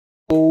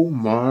Oh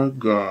my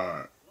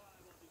God.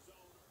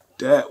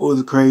 That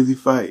was a crazy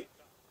fight.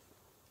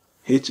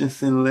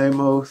 Hitchins,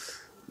 Lemos,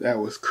 that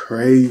was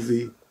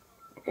crazy.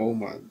 Oh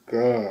my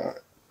God.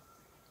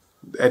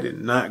 That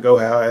did not go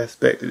how I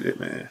expected it,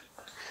 man.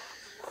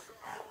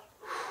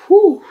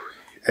 Whew.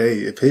 Hey,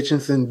 if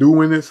Hitchins do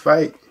win this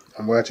fight,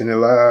 I'm watching it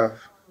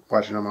live,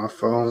 watching on my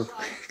phone.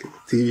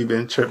 TV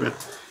been tripping.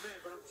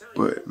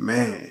 But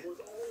man,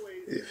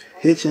 if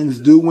Hitchins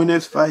do win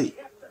this fight,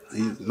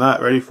 he's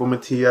not ready for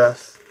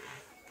Matias.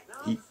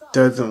 He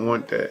doesn't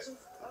want that.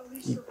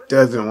 He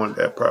doesn't want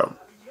that problem.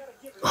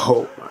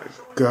 Oh my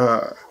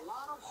God.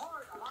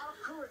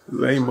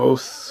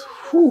 Lemos,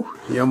 whew,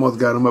 he almost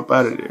got him up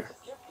out of there.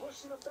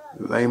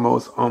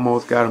 Lemos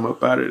almost got him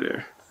up out of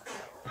there.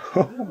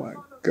 Oh my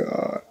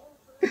God.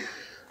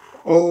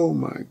 Oh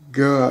my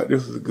God.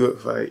 This was a good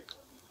fight.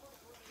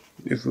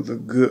 This was a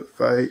good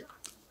fight.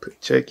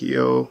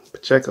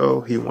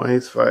 Pacheco, he won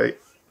his fight.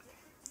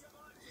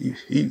 He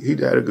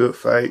had a good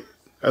fight.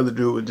 Other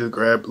dude was just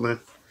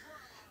grappling.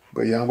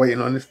 But yeah, I'm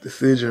waiting on this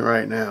decision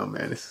right now,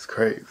 man. This is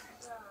crazy.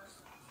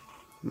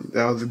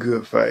 That was a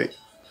good fight.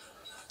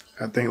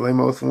 I think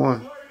Lemos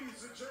won.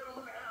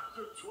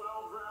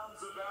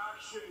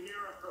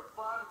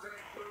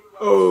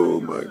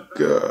 Oh my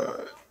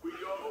God.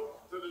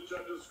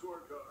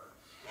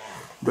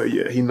 But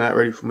yeah, he's not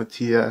ready for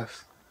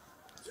Matias.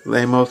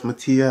 Lemos,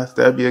 Matias,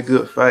 that'd be a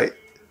good fight.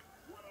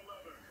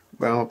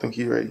 But I don't think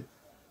he's ready.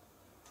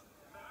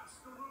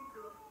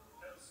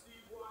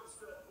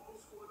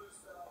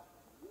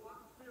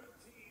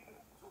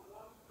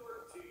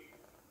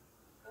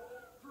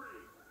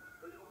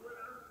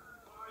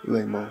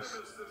 Lemos.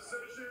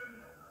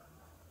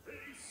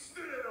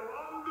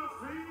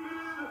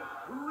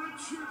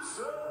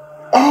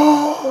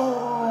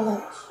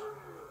 Oh!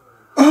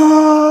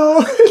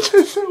 Oh!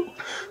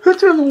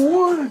 Hitchins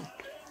won!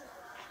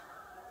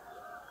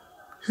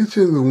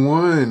 Hitchins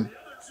won!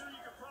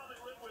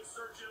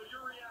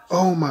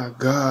 Oh my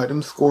God,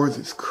 them scores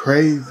is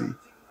crazy.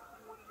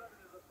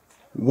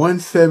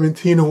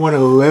 117 to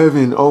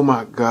 111. Oh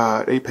my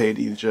God, they paid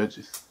these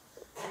judges.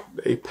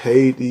 They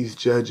paid these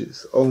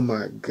judges. Oh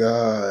my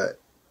God.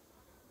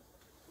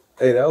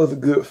 Hey, that was a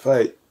good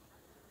fight.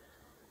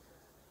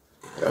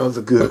 That was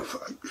a good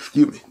fight.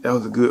 Excuse me. That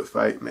was a good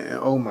fight, man.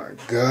 Oh my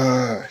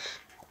gosh.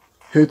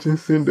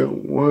 Hitchins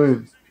done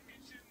won.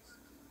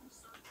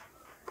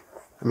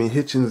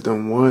 Hitchins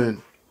done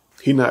won.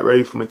 He not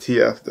ready for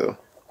Matias, though.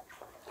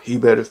 He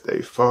better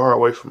stay far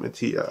away from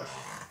Matias.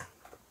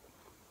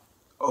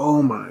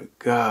 Oh my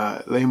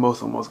God.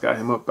 Lemos almost got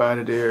him up out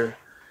of there.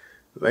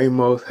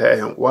 Lemos had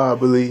him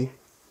wobbly.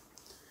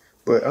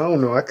 But I don't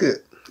know.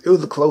 It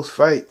was a close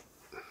fight.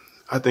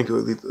 I think it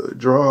was either a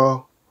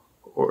draw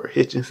or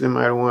Hitchins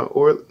might have won.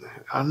 Or,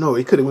 I don't know.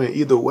 It could have went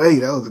either way.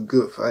 That was a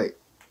good fight.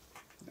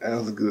 That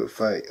was a good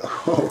fight.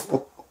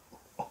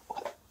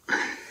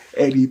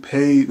 Eddie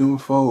paid them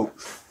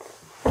folks.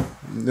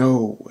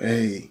 No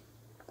way.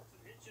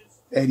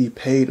 Eddie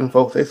paid them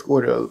folks. They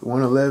scored a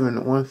 111 to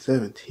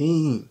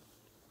 117.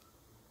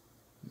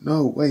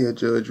 No way a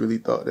judge really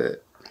thought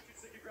that.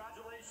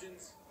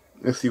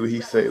 Let's see what he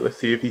say. Let's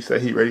see if he say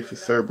he ready for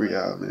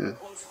Subriel, man.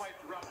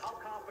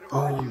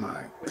 Oh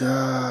my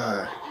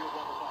God.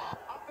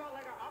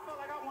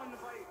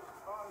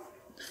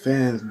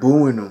 Fans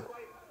booing him.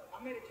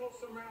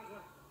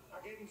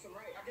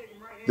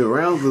 The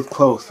rounds was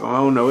close, so I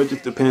don't know. It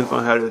just depends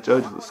on how the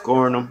judges were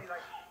scoring them.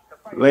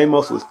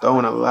 Lemos was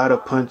throwing a lot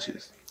of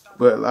punches,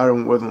 but a lot of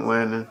them wasn't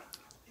landing.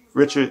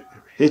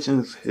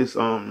 Hitchins, his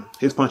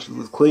punches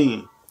was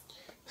clean,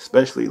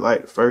 especially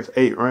like the first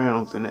 8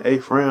 rounds. In the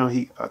 8th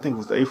round, I think it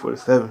was the 8th or the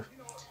 7th,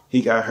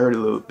 he got hurt a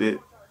little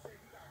bit.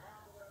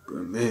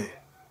 But man,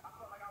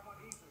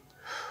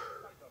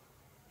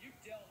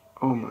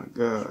 oh my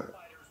God.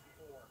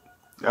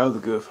 That was a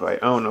good fight.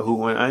 I don't know who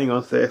won. I ain't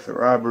gonna say it's a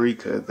robbery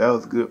because that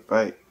was a good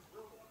fight.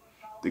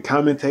 The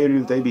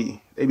commentators, they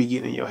be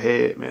getting in your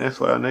head, man. That's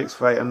why our next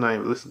fight, I'm not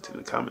even listening to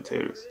the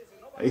commentators.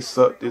 They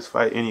sucked this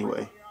fight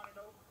anyway.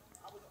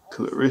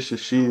 Clarissa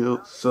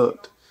Shields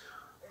sucked.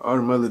 All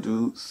them other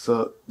dudes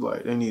sucked.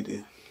 Like, they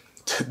need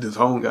to, this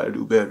home gotta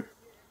do better.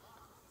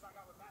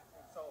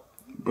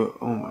 But,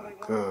 oh my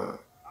God.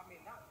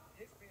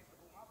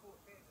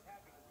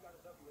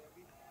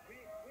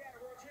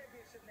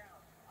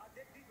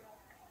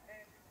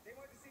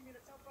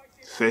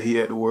 Said he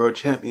had the world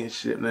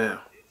championship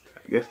now.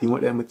 I guess he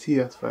want that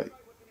Matias fight.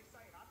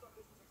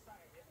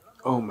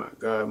 Oh my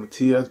God,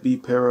 Matias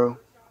beat Pero.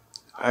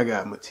 I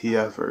got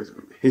Matias versus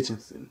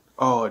Hitchins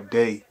all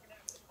day.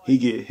 He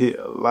get hit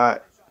a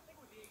lot.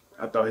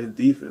 I thought his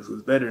defense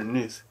was better than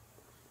this.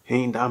 He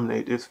ain't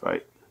dominate this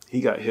fight.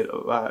 He got hit a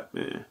lot,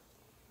 man.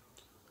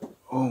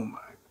 Oh my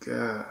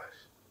gosh.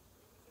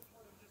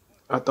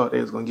 I thought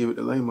they was gonna give it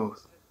to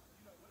Lemos.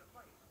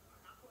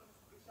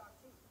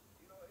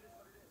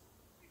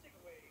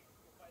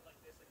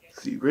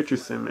 See,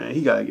 Richardson, man,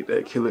 he gotta get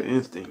that killer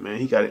instinct, man.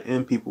 He gotta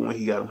end people when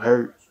he got them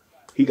hurt.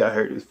 He got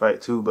hurt this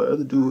fight too, but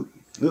other dude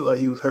looked like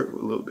he was hurt a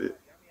little bit.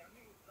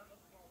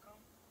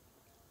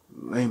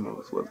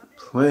 Lemos wasn't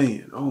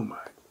playing. Oh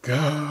my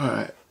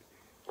God.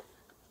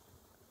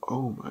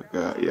 Oh my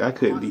God. Yeah, I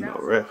couldn't be no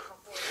ref.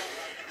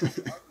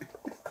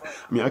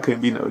 I mean, I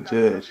couldn't be no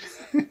judge.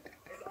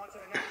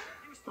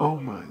 Oh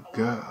my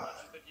God.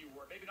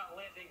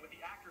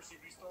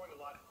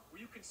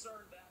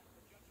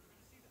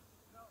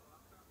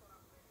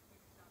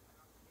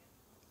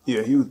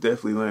 Yeah, he was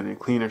definitely landing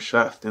cleaner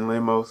shots than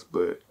Lemos,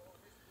 but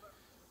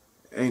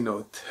ain't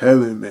no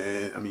telling,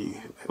 man. I mean,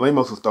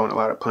 Lemos was throwing a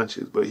lot of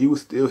punches, but he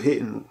was still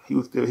hitting. He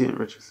was still hitting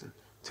Richardson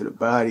to the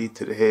body,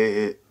 to the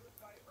head.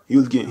 He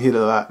was getting hit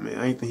a lot, man.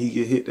 I didn't think he'd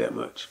get hit that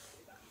much.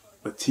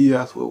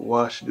 Matias would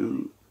wash,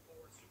 dude.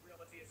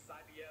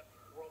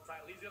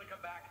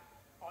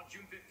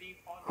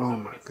 Oh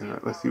my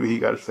God. Let's see what he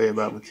got to say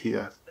about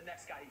Matias.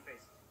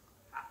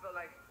 I feel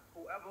like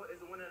whoever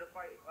is the winner of the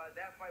fight,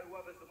 that fight,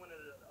 whoever is the winner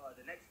of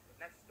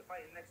the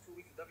fight in the next 2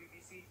 weeks of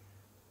WBC,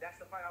 that's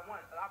the fight I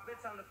want. I've been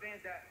telling the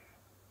fans that,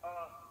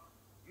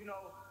 you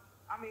know,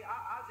 I mean,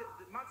 I just,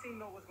 my team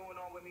know what's going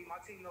on with me. My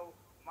team know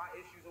my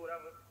issues or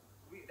whatever.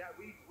 We're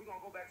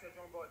gonna go back to the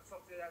drawing board and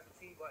talk to it as a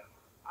team, but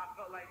I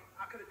felt like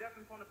I could have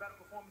definitely put on a better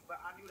performance, but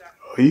I knew that.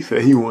 Oh, he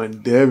said he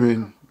won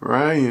Devin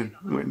Ryan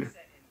winner.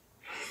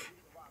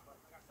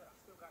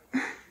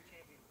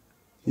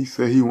 He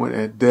said he want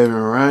that Devin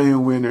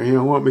Ryan winner. He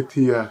don't want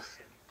Matias.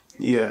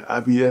 Yeah,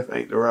 IBF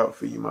ain't the route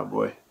for you, my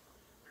boy.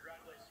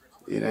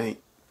 It ain't.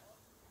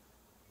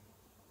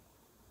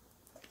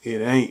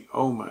 It ain't.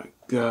 Oh my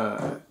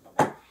God.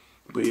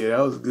 But yeah, that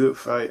was a good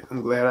fight.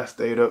 I'm glad I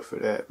stayed up for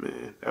that,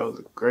 man. That was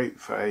a great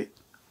fight.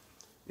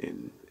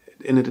 And at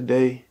the end of the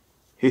day,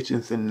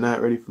 Hitchins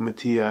not ready for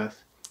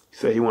Matias. He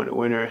said he wanted the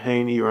winner of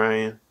Haney,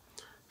 Ryan,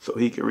 so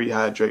he could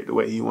rehydrate the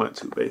way he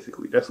wants to,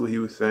 basically. That's what he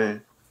was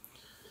saying.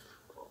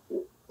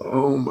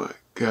 Oh my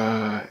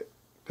God.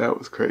 That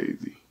was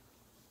crazy.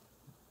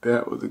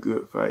 That was a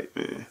good fight,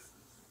 man.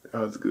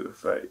 That was a good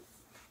fight.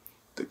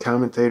 The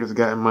commentators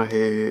got in my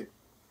head.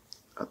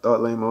 I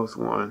thought Lemos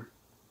won.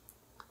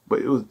 But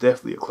it was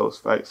definitely a close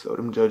fight, so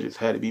them judges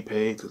had to be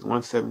paid because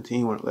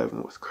 117,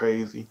 111 was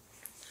crazy.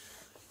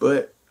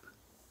 But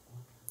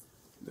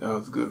that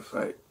was a good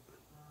fight.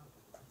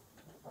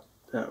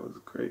 That was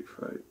a great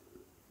fight.